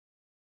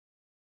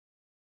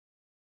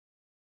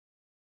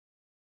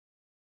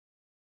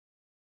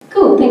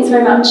Cool, thanks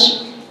very much.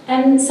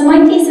 So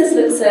my thesis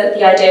looks at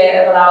the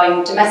idea of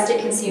allowing domestic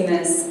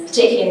consumers,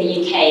 particularly in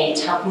the UK,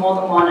 to have more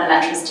than one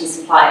electricity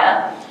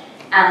supplier.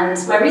 And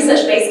my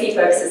research basically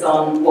focuses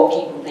on what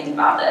people think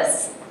about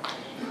this.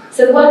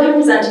 So the work I'm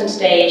presenting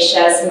today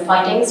shares some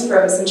findings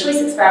from some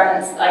choice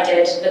experiments that I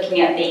did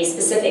looking at the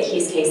specific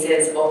use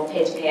cases of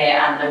peer-to-peer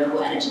and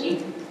local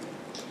energy.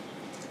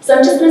 So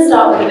I'm just going to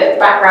start with a bit of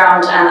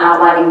background and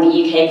outlining the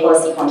UK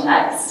policy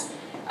context.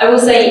 I will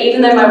say,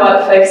 even though my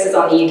work focuses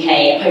on the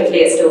UK, hopefully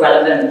it's still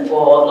relevant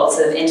for lots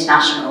of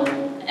international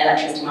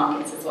electricity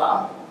markets as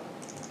well.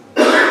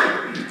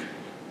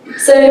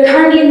 So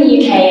currently in the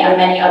UK and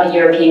many other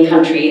European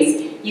countries,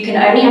 you can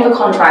only have a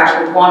contract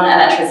with one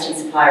electricity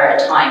supplier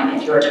at a time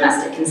if you're a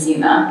domestic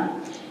consumer.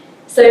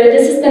 So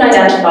this has been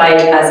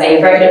identified as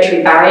a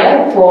regulatory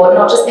barrier for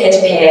not just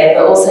peer-to-peer,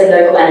 but also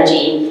local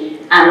energy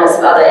and lots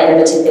of other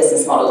innovative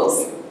business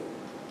models.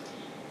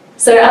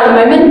 So at the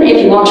moment,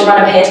 if you want to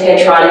run a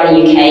peer-to-peer trial in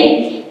the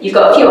UK, you've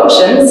got a few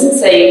options.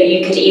 So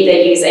you could either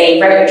use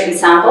a regulatory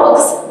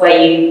sandbox,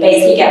 where you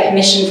basically get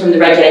permission from the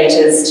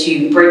regulators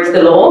to break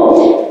the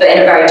law, but in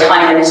a very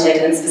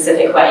time-limited and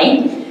specific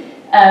way.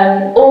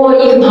 Or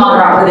you can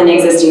partner up with an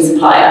existing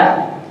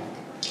supplier.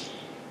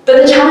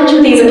 But the challenge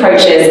with these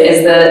approaches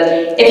is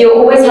that if you're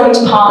always having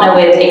to partner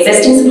with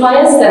existing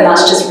suppliers, then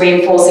that's just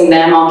reinforcing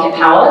their market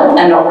power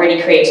and not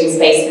really creating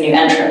space for new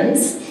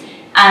entrants.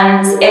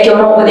 And if you're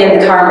not within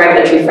the current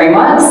regulatory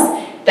frameworks,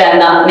 then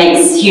that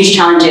makes huge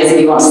challenges if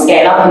you want to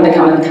scale up and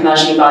become a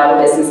commercially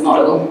viable business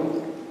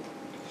model.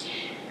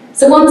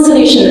 So one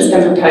solution that's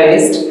been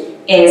proposed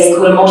is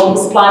called a multiple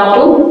supply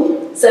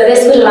model. So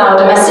this would allow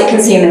domestic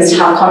consumers to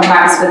have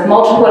contracts with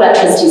multiple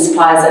electricity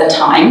suppliers at a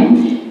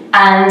time.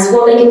 And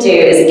what they could do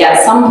is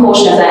get some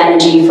portion of their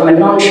energy from a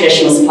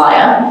non-traditional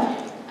supplier,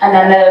 and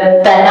then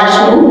their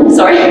national,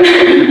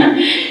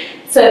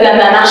 So then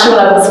their national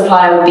level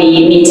supplier would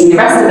be meeting the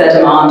rest of their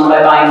demand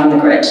by buying from the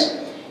grid.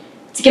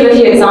 To give a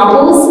few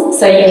examples,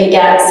 so you could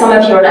get some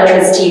of your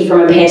electricity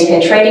from a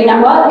peer-to-peer trading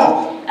network,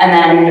 and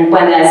then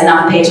when there's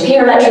enough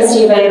peer-to-peer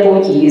electricity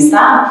available, you use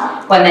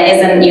that. When there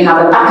isn't, you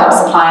have a backup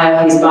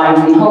supplier who's buying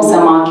from the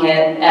wholesale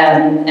market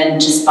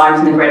and just buying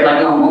from the grid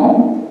like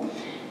normal.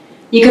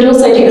 You could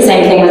also do the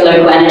same thing with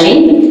local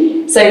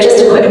energy. So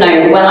just a quick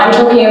note, when I'm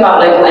talking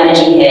about local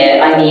energy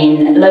here, I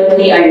mean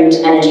locally owned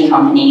energy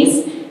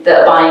companies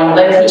that are buying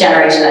locally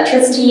generated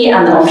electricity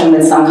and then often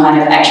with some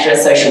kind of extra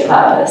social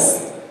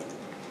purpose.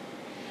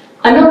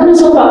 I'm not going to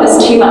talk about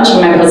this too much in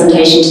my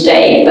presentation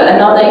today, but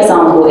another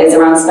example is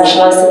around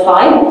specialised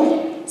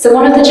supply. So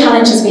one of the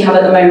challenges we have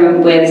at the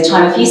moment with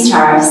time of use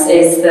tariffs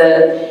is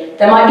that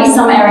there might be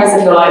some areas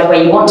of your life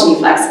where you want to be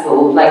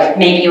flexible, like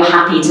maybe you're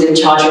happy to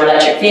charge your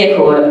electric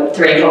vehicle at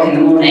 3 o'clock in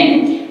the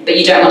morning, but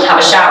you don't want to have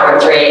a shower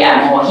at 3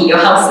 AM or heat your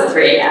house at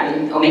 3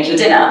 AM or make your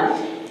dinner.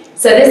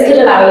 So this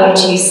could allow you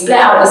to split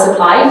out the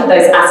supply for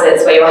those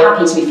assets where you're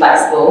happy to be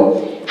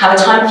flexible, have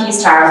a time of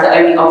use tariff that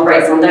only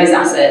operates on those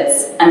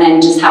assets, and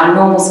then just have a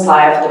normal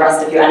supplier for the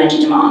rest of your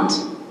energy demand.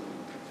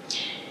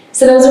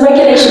 So there was a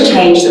regulation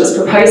change that was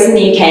proposed in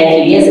the UK a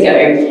few years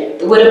ago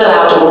that would have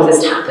allowed all of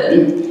this to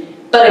happen,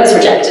 but it was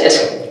rejected.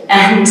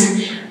 And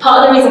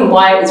part of the reason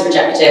why it was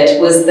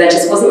rejected was there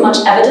just wasn't much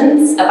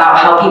evidence about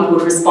how people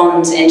would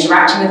respond to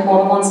interacting with more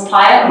than one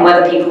supplier and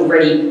whether people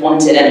really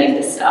wanted any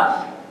of this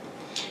stuff.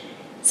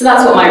 So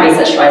that's what my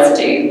research tries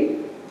to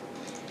do.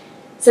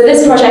 So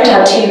this project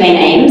had two main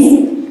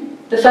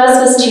aims. The first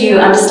was to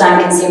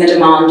understand consumer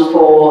demand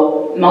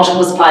for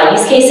multiple supply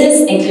use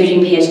cases,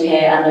 including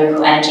peer-to-peer and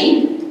local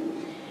energy.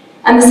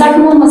 And the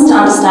second one was to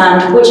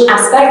understand which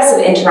aspects of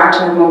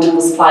interacting with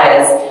multiple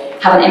suppliers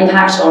have an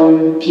impact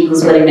on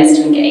people's willingness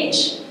to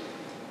engage.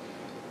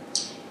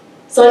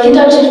 So I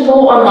conducted 4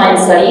 online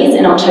studies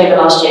in October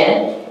last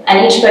year,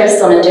 and each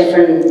focused on a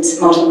different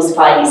multiple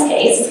supply use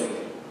case.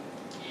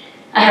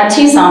 I had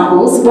 2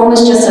 samples. One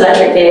was just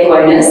electric vehicle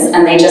owners,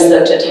 and they just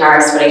looked at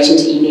tariffs relating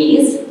to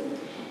EVs.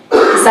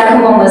 The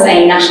second one was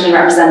a nationally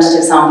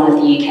representative sample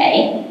of the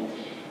UK.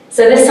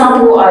 So this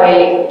sample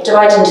I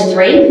divided into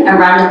 3 and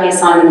randomly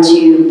assigned them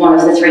to one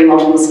of the 3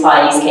 multiple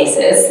supply use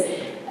cases.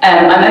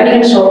 I'm only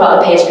going to talk about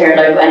the peer-to-peer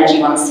and local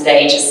energy ones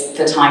today, just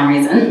for time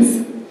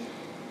reasons.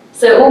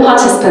 So all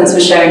participants were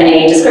shown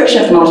a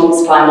description of the multiple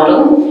supply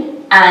model.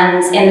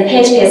 And in the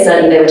peer-to-peer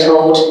study, they were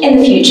told, in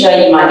the future,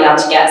 you might be able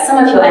to get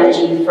some of your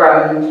energy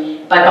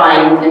by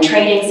buying and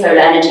trading solar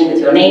energy with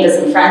your neighbours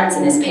and friends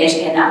in this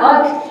peer-to-peer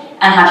network,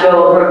 and have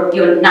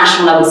your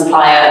national level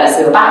supplier as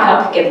your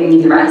backup, giving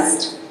you the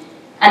rest.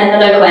 And in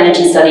the local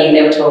energy study,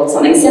 they were told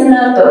something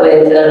similar, but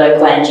with a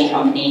local energy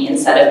company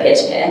instead of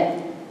peer-to-peer.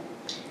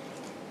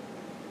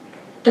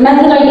 The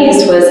method I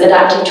used was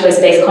adaptive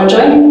choice-based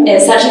conjoint.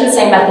 It's actually the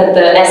same method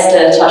that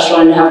Esther touched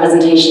on in her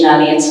presentation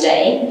earlier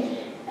today.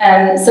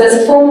 So it's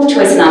a form of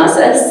choice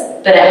analysis,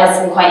 but it has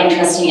some quite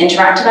interesting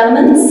interactive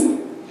elements.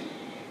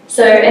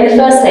 So in the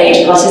first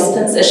stage,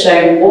 participants are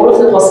shown all of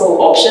the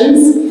possible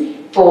options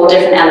for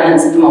different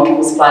elements of the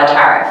multiple supplier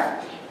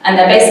tariff. And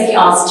they're basically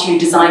asked to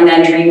design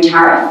their dream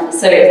tariff,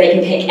 so if they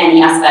can pick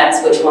any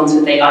aspects, which ones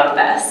would they like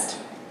best?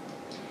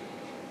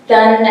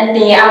 Then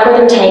the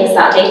algorithm takes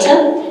that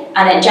data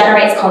and it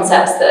generates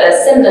concepts that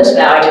are similar to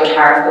the ideal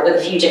tariff but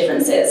with a few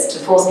differences to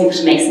force people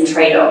to make some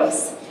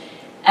trade-offs.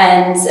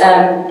 And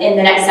in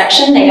the next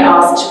section, they get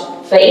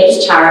asked, for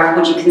each tariff,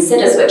 would you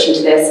consider switching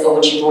to this or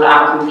would you rule it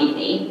out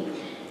completely?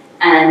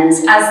 And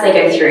as they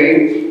go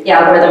through, the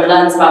algorithm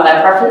learns about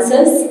their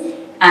preferences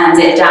and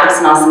it adapts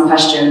and asks them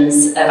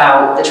questions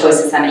about the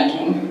choices they're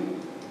making.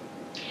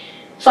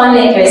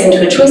 Finally, it goes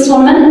into a choice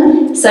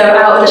tournament. So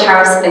out of the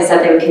tariffs that they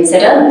said they would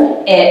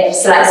consider, it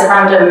selects a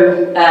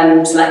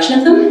random selection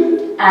of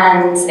them,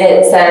 and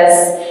it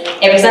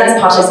presents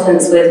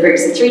participants with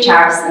groups of 3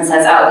 tariffs and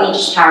says, out of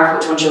each tariff,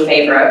 which one's your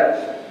favourite?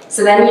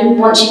 So then,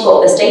 once you've got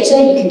all this data,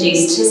 you can do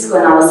statistical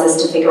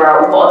analysis to figure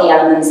out what are the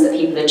elements that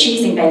people are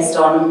choosing based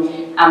on,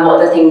 and what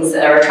are the things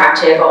that are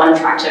attractive or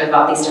unattractive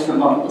about these different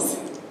models.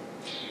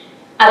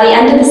 At the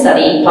end of the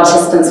study,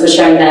 participants were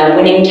shown their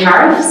winning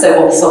tariff, so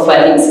what the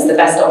software thinks is the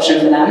best option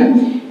for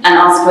them, and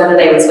asked whether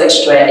they would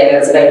switch to it if it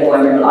was available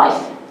in real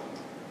life.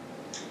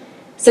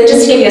 So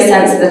just to give you a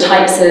sense of the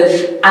types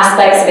of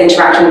aspects of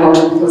interacting with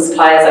multiple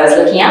suppliers I was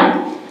looking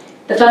at,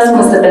 the first one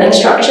was the billing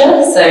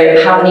structure,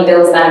 so how many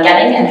bills they're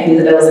getting and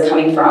who the bills are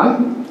coming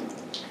from.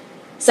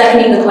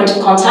 Secondly, the point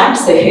of contact,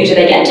 so who do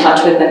they get in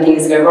touch with when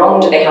things go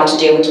wrong? Do they have to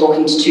deal with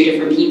talking to 2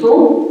 different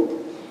people?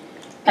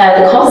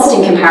 The cost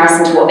in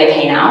comparison to what they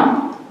pay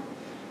now,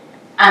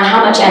 and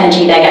how much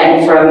energy they're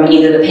getting from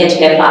either the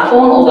peer-to-peer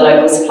platform or the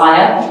local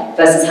supplier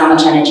versus how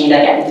much energy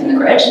they're getting from the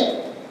grid.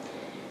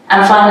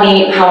 And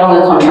finally, how long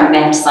a contract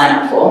they have to sign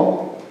up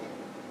for.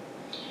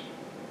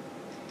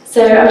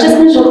 So I'm just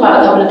going to talk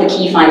about a couple of the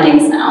key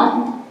findings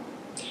now.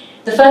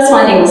 The first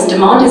finding was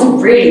demand is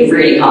really,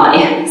 really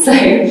high. So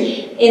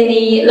in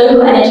the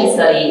local energy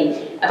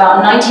study,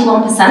 about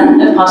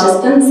 91% of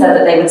participants said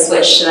that they would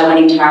switch to their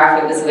winning tariff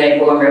if it was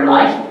available in real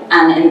life.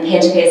 And in the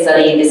peer-to-peer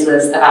study, this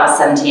was about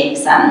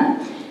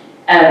 78%.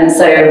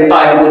 So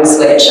by would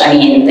switch, I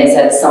mean, they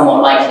said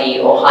somewhat likely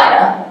or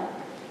higher.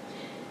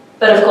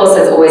 But of course,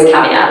 there's always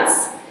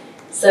caveats.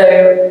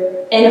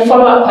 So in a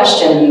follow-up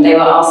question, they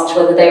were asked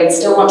whether they would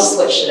still want to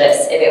switch to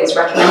this if it was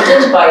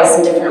recommended by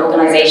some different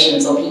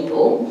organisations or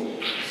people.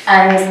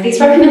 And these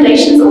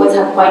recommendations always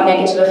have quite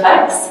negative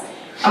effects.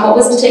 And what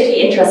was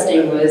particularly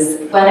interesting was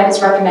when it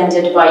was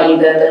recommended by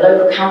either the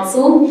local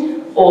council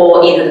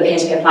or either the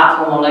peer-to-peer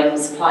platform or local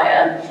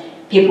supplier,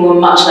 people were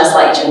much less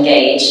likely to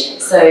engage.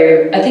 So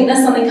I think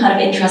there's something kind of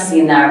interesting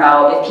in there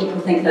about if people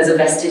think there's a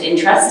vested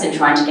interest in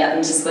trying to get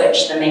them to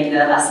switch, then maybe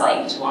they're less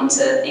likely to want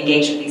to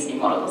engage with these new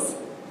models.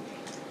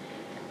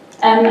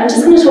 I'm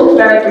just going to talk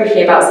very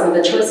briefly about some of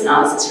the choice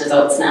analysis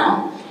results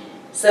now.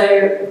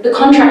 So the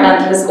contract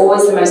length was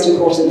always the most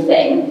important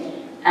thing,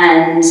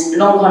 and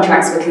long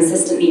contracts were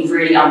consistently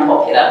really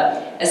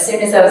unpopular. As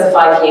soon as there was a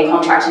 5-year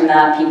contract in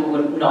there, people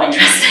were not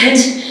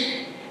interested.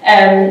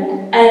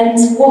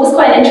 And what was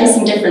quite an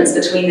interesting difference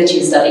between the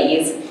 2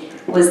 studies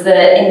was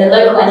that in the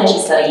local energy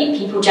study,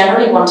 people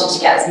generally wanted to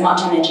get as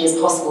much energy as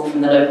possible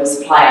from the local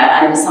supplier,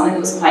 and it was something that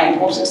was quite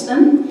important to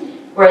them.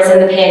 Whereas in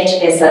the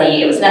peer-to-peer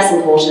study, it was less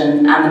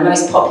important, and the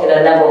most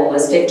popular level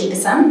was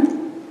 50%.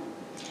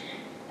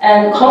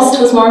 Cost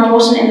was more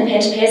important in the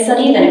peer-to-peer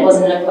study than it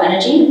was in local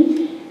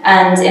energy,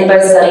 and in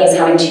both studies,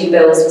 having 2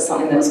 bills was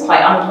something that was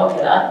quite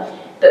unpopular.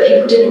 But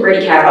people didn't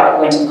really care about the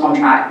point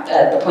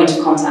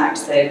of contact,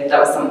 so that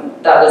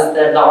was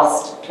the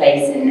last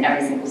place in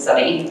every single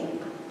study.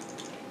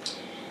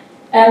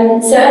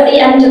 So at the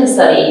end of the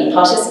study,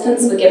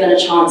 participants were given a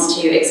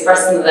chance to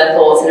express some of their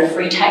thoughts in a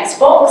free text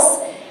box.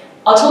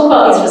 I'll talk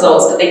about these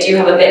results, but they do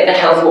have a bit of a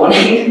health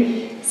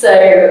warning. So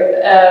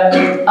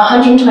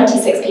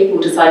 126 people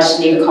decided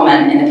to leave a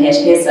comment in the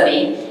peer-to-peer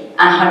study, and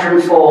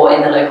 104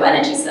 in the local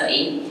energy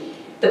study.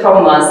 The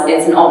problem was,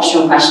 it's an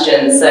optional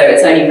question, so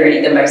it's only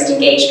really the most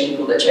engaged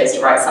people that chose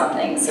to write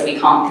something, so we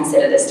can't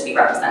consider this to be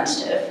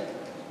representative.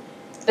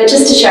 But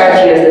just to share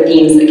a few of the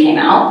themes that came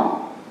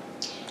out,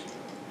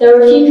 there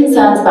were a few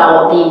concerns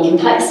about the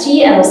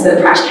complexity and also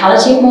the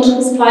practicality of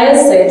multiple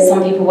suppliers, so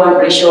some people weren't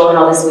really sure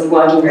how this would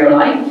work in real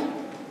life.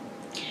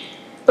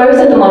 Both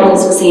of the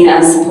models were seen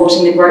as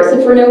supporting the growth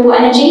of renewable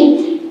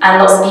energy, and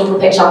lots of people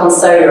picked up on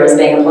solar as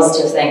being a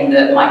positive thing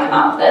that might come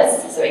out of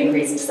this, so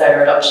increased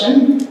solar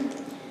adoption.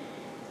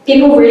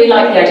 People really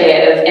like the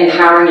idea of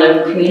empowering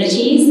local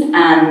communities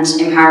and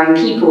empowering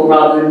people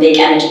rather than big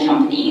energy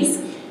companies.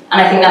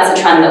 And I think that's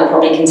a trend that will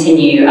probably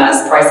continue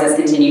as prices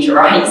continue to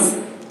rise.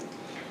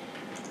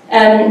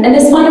 And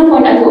this final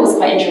point I thought was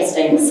quite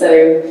interesting.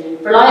 So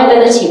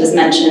reliability was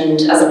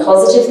mentioned as a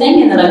positive thing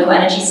in the local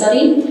energy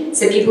study.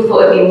 So people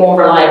thought it would be more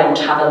reliable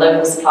to have a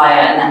local supplier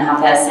and then have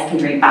their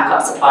secondary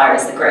backup supplier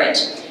as the grid.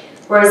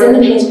 Whereas in the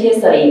peer-to-peer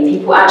study,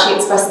 people actually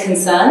expressed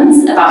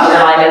concerns about the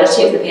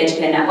reliability of the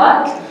peer-to-peer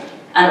network,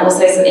 and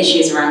also some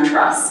issues around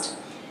trust.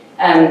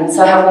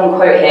 So I have one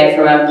quote here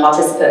from a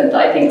participant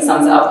that I think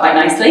sums it up quite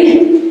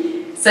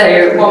nicely.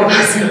 So one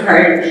person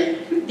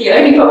wrote, "The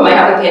only problem I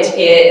have with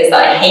peer-to-peer is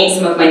that I hate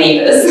some of my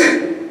neighbours."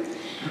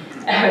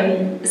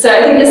 So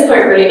I think this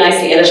quote really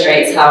nicely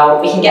illustrates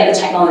how we can get the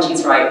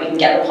technologies right, we can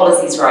get the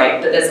policies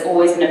right, but there's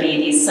always going to be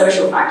these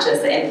social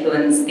factors that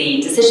influence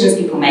the decisions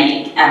people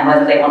make and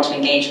whether they want to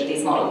engage with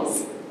these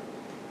models.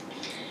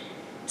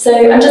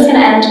 So I'm just going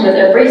to end with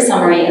a brief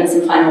summary and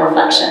some final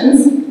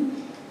reflections.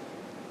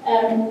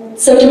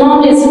 So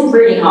demand is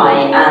really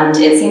high, and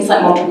it seems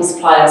like multiple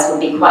suppliers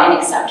would be quite an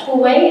acceptable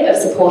way of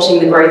supporting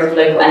the growth of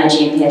local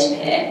energy and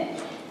peer-to-peer.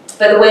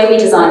 But the way we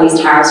design these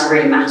tariffs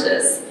really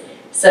matters.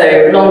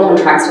 So long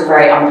contracts were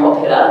very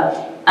unpopular,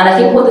 and I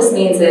think what this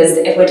means is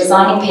if we're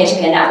designing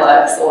peer-to-peer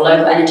networks or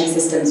local energy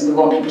systems, we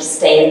want people to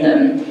stay in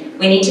them,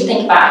 we need to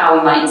think about how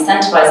we might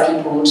incentivize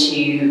people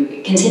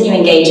to continue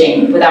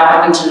engaging without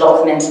having to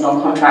lock them into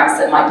long contracts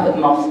that might put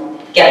them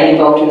off getting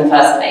involved in the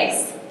first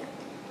place.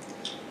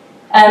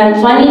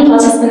 Finally,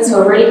 participants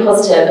were really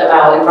positive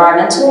about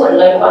environmental and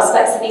local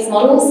aspects of these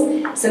models,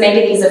 so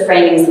maybe these are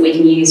framings that we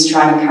can use to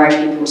try and encourage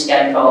people to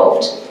get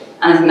involved,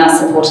 and I think that's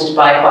supported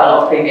by quite a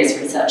lot of previous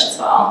research as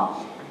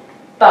well.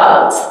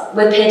 But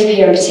with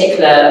peer-to-peer in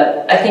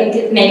particular, I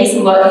think maybe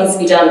some work needs to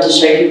be done to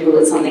show people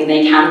it's something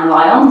they can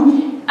rely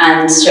on,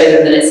 and show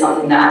them that it's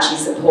something that actually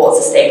supports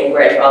a stable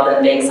grid rather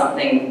than being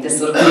something, this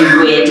sort of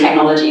new weird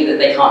technology that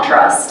they can't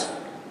trust.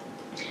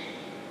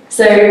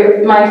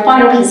 So my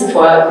final piece of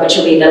work, which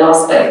will be the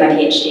last bit of my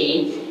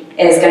PhD,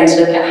 is going to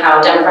look at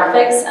how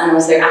demographics and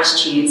also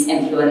attitudes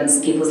influence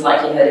people's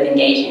likelihood of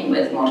engaging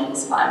with multiple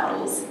supplier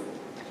models.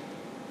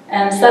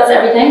 So that's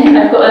everything.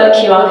 I've got a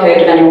QR code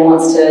if anyone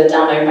wants to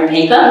download my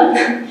paper.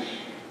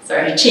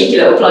 Sorry, cheeky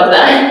little plug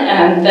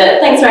there. But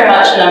thanks very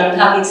much, and I'm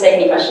happy to take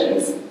any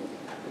questions.